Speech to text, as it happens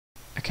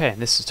Okay,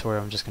 in this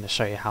tutorial I'm just going to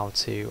show you how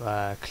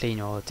to clean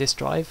your disk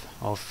drive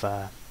of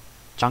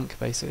junk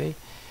basically.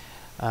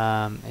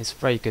 It's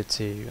very good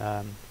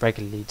to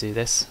regularly do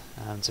this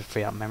to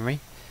free up memory.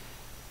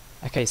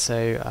 Okay,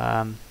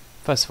 so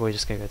first of all you're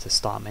just going to go to the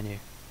Start menu,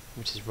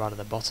 which is right at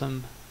the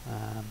bottom.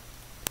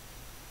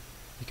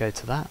 You go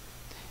to that,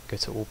 go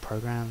to All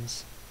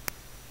Programs,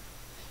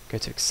 go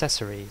to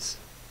Accessories,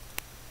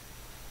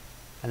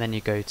 and then you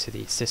go to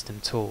the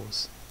System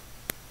Tools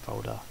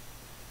folder.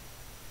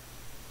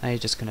 Now you're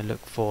just going to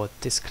look for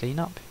Disk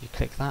Cleanup, you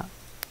click that.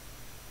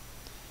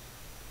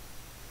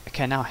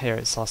 Okay, now here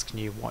it's asking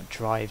you what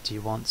drive do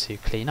you want to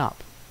clean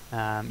up.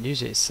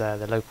 Usually it's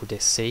the local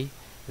disk C,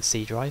 the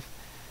C drive,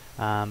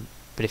 but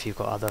if you've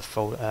got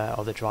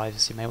other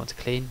drives you may want to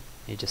clean,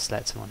 you just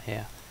select them on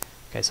here.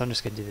 Okay, so I'm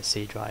just going to do the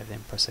C drive,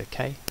 then press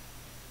OK.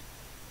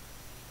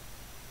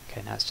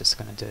 Okay, now it's just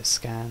going to do a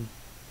scan.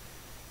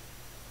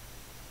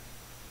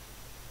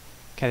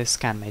 Okay, this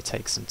scan may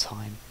take some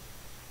time,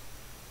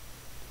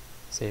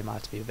 so you might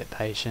have to be a bit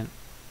patient.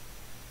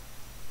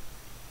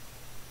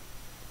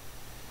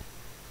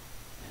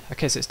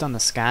 Okay, so it's done the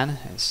scan,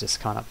 it's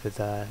just come up with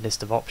a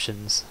list of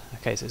options.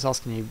 Okay, so it's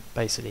asking you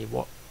basically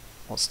what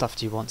stuff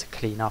do you want to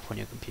clean up on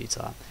your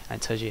computer,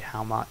 and it tells you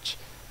how much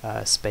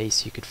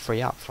space you could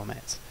free up from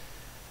it.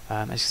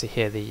 As you see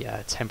here,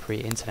 the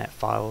temporary internet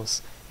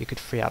files, you could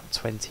free up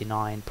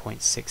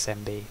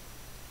 29.6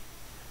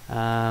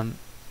 MB.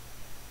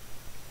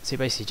 So you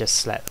basically just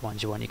select the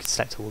ones you want. You can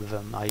select all of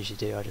them. I usually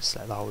do, I just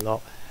select the whole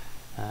lot.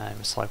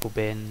 Recycle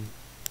bin,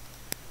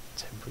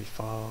 temporary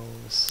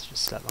files,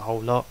 just select the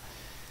whole lot.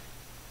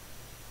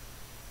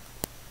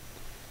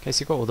 Okay,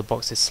 so you've got all the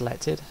boxes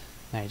selected.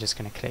 Now you're just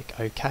going to click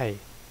OK.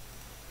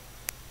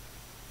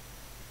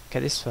 Okay,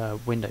 this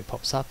window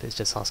pops up. It's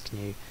just asking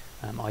you,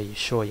 are you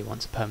sure you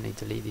want to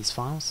permanently delete these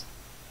files?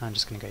 I'm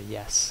just going to go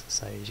yes.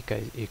 So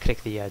you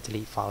click the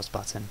delete files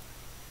button.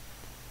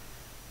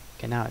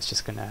 Okay, now it's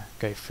just going to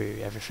go through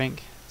everything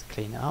to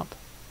clean it up.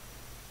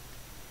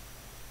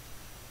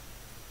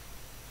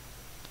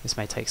 This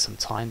may take some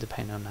time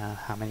depending on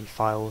how many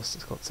files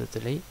it's got to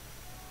delete.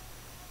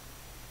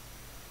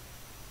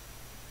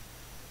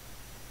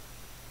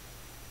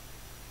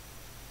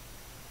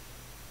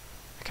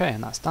 Okay,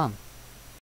 and that's done.